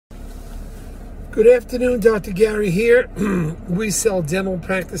Good afternoon, Dr. Gary here. We sell dental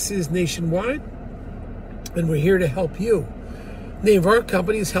practices nationwide, and we're here to help you. The name of our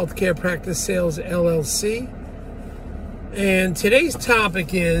company is Healthcare Practice Sales, LLC. And today's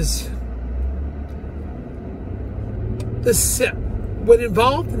topic is what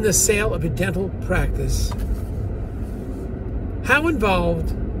involved in the sale of a dental practice. How involved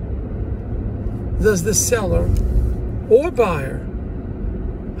does the seller or buyer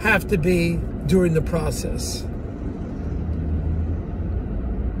have to be during the process?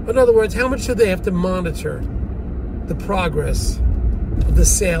 In other words, how much do they have to monitor the progress of the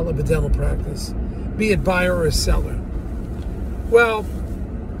sale of a dental practice, be it buyer or seller? Well,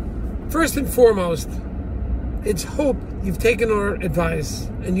 first and foremost, it's hope you've taken our advice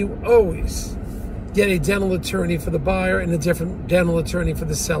and you always get a dental attorney for the buyer and a different dental attorney for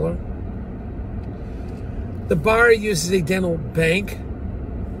the seller. The buyer uses a dental bank.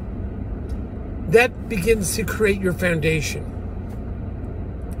 That begins to create your foundation.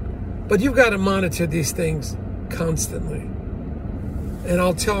 But you've got to monitor these things constantly. And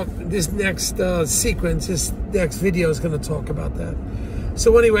I'll talk, this next sequence, this next video is going to talk about that.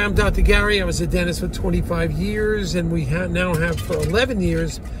 So anyway, I'm Dr. Gary. I was a dentist for 25 years, and we now have for 11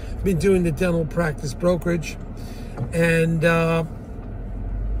 years been doing the dental practice brokerage. And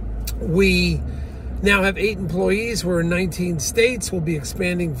we now have 8 employees. We're in 19 states. We'll be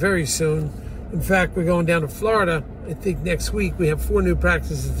expanding very soon. In fact, we're going down to Florida. I think next week we have 4 new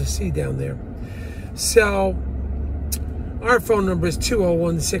practices to see down there. So our phone number is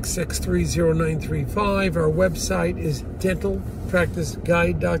 201-663-0935. Our website is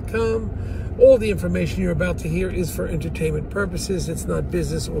dentalpracticeguide.com. All the information you're about to hear is for entertainment purposes. It's not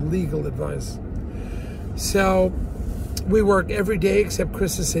business or legal advice. So we work every day except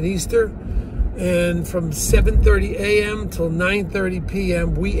Christmas and Easter. And from 7:30 a.m. till 9:30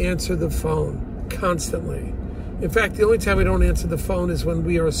 p.m., we answer the phone constantly. In fact, the only time we don't answer the phone is when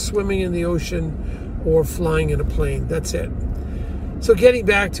we are swimming in the ocean or flying in a plane. That's it. So getting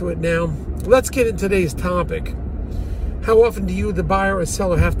back to it now, let's get into today's topic. How often do you, the buyer or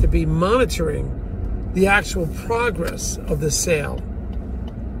seller, have to be monitoring the actual progress of the sale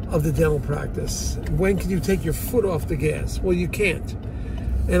of the dental practice? When can you take your foot off the gas? Well, you can't.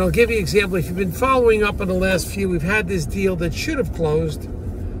 And I'll give you an example. If you've been following up on the last few, we've had this deal that should have closed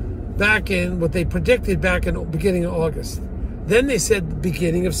back in what they predicted back in the beginning of August. Then they said the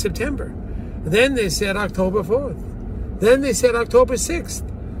beginning of September. Then they said October 4th. Then they said October 6th.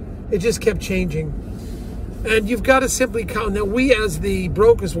 It just kept changing. And you've got to simply count. Now, we as the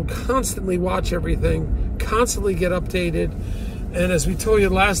brokers will constantly watch everything, constantly get updated. And as we told you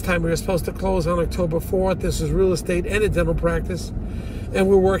last time, we were supposed to close on October 4th. This is real estate and a dental practice. And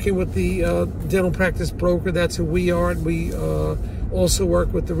we're working with the dental practice broker. That's who we are. And we also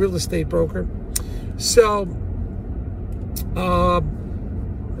work with the real estate broker. So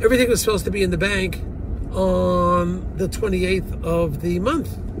everything was supposed to be in the bank on the 28th of the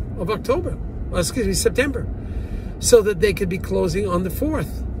month of September, so that they could be closing on the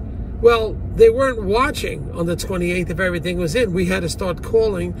 4th. Well, they weren't watching on the 28th if everything was in. We had to start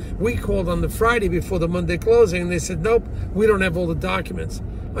calling. We called on the Friday before the Monday closing, and they said, nope, we don't have all the documents.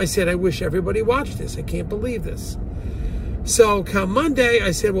 I said, I wish everybody watched this. I can't believe this. So come Monday,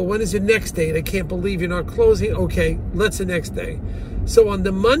 I said, well, when is the next date? I can't believe you're not closing. Okay, let's the next day. So on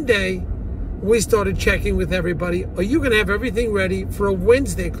the Monday, we started checking with everybody. Are you going to have everything ready for a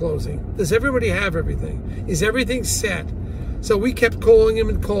Wednesday closing? Does everybody have everything? Is everything set? So we kept calling them,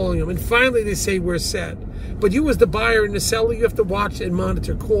 and finally they say we're set. But you as the buyer and the seller, you have to watch and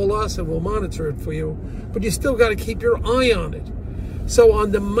monitor. Call us and we'll monitor it for you. But you still got to keep your eye on it. So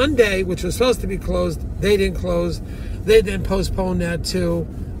on the Monday, which was supposed to be closed, they didn't close. They then postponed that to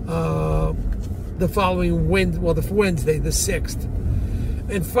the following Wednesday, the 6th.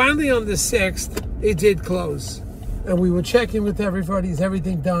 And finally on the 6th, it did close. And we were checking with everybody. Is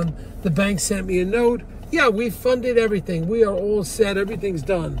everything done? The bank sent me a note. Yeah, we funded everything. We are all set. Everything's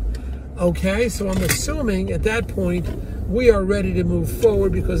done. Okay, so I'm assuming at that point we are ready to move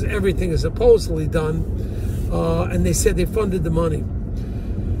forward because everything is supposedly done. And they said they funded the money.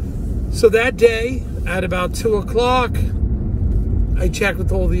 So that day, at about 2 o'clock, I checked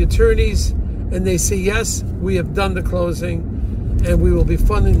with all the attorneys, and they say, yes, we have done the closing, and we will be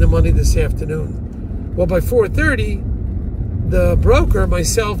funding the money this afternoon. Well, by 4:30, the broker,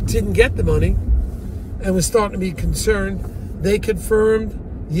 myself, didn't get the money and was starting to be concerned. They confirmed,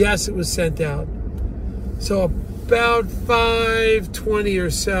 yes, it was sent out. So about 5:20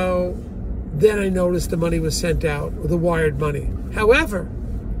 or so, then I noticed the money was sent out, the wired money. However,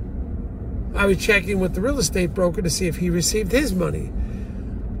 I was checking with the real estate broker to see if he received his money.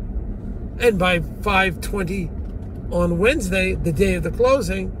 And by 5:20 on Wednesday, the day of the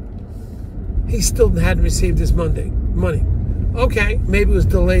closing, he still hadn't received his money. Okay, maybe it was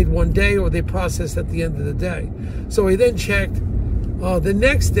delayed one day or they processed at the end of the day. So he then checked the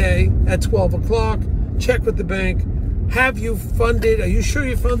next day at 12 o'clock, checked with the bank. Have you funded? Are you sure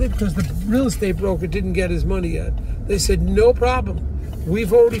you funded? Because the real estate broker didn't get his money yet. They said, no problem.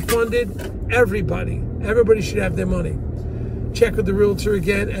 We've already funded everybody. Everybody should have their money. Check with the realtor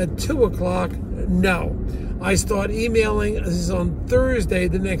again at 2 o'clock. No. I start emailing. This is on Thursday,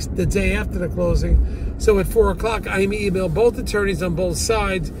 the day after the closing. So at 4 o'clock, I email both attorneys on both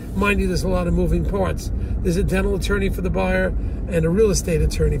sides. Mind you, there's a lot of moving parts. There's a dental attorney for the buyer and a real estate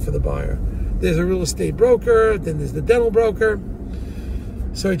attorney for the buyer. There's a real estate broker, then there's the dental broker.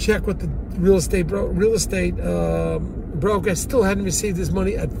 So I check with the real estate broker. Still hadn't received his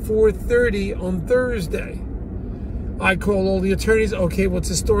money at 4:30 on Thursday. I call all the attorneys. Okay, what's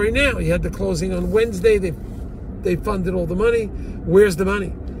the story now? You had the closing on Wednesday. They funded all the money. Where's the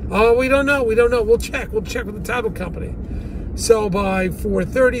money? Oh, we don't know. We'll check with the title company. So by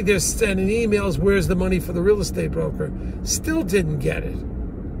 4:30, they're sending emails. Where's the money for the real estate broker? Still didn't get it.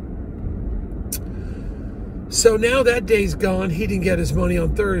 So now that day's gone. He didn't get his money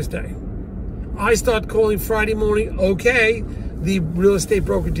on Thursday. I start calling Friday morning. Okay, the real estate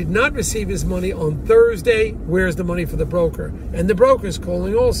broker did not receive his money on Thursday. Where's the money for the broker? And the broker's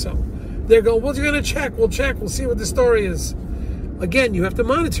calling also. They're going, well, you're going to check. We'll check. We'll see what the story is. Again, you have to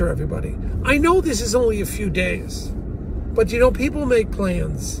monitor everybody. I know this is only a few days, but, people make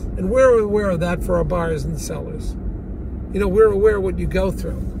plans, and we're aware of that for our buyers and sellers. We're aware of what you go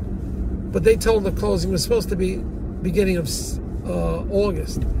through. But they told the closing was supposed to be beginning of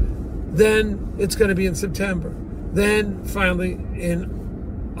August. Then it's going to be in September. Then finally in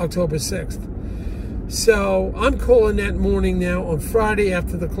October 6th. So I'm calling that morning now on Friday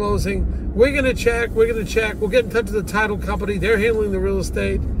after the closing. We're going to check. We'll get in touch with the title company. They're handling the real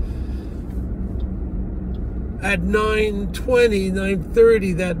estate. At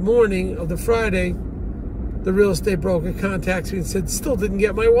 9:30 that morning of the Friday, the real estate broker contacts me and said, still didn't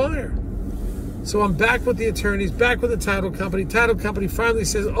get my wire. So I'm back with the attorneys, back with the title company. Title company finally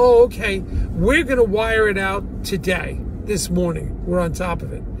says, oh, okay, we're going to wire it out today, this morning. We're on top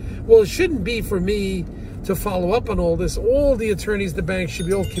of it. Well, it shouldn't be for me to follow up on all this. All the attorneys, the bank should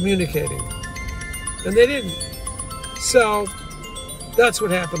be all communicating. And they didn't. So that's what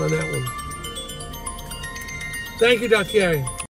happened on that one. Thank you, Dr. Gary.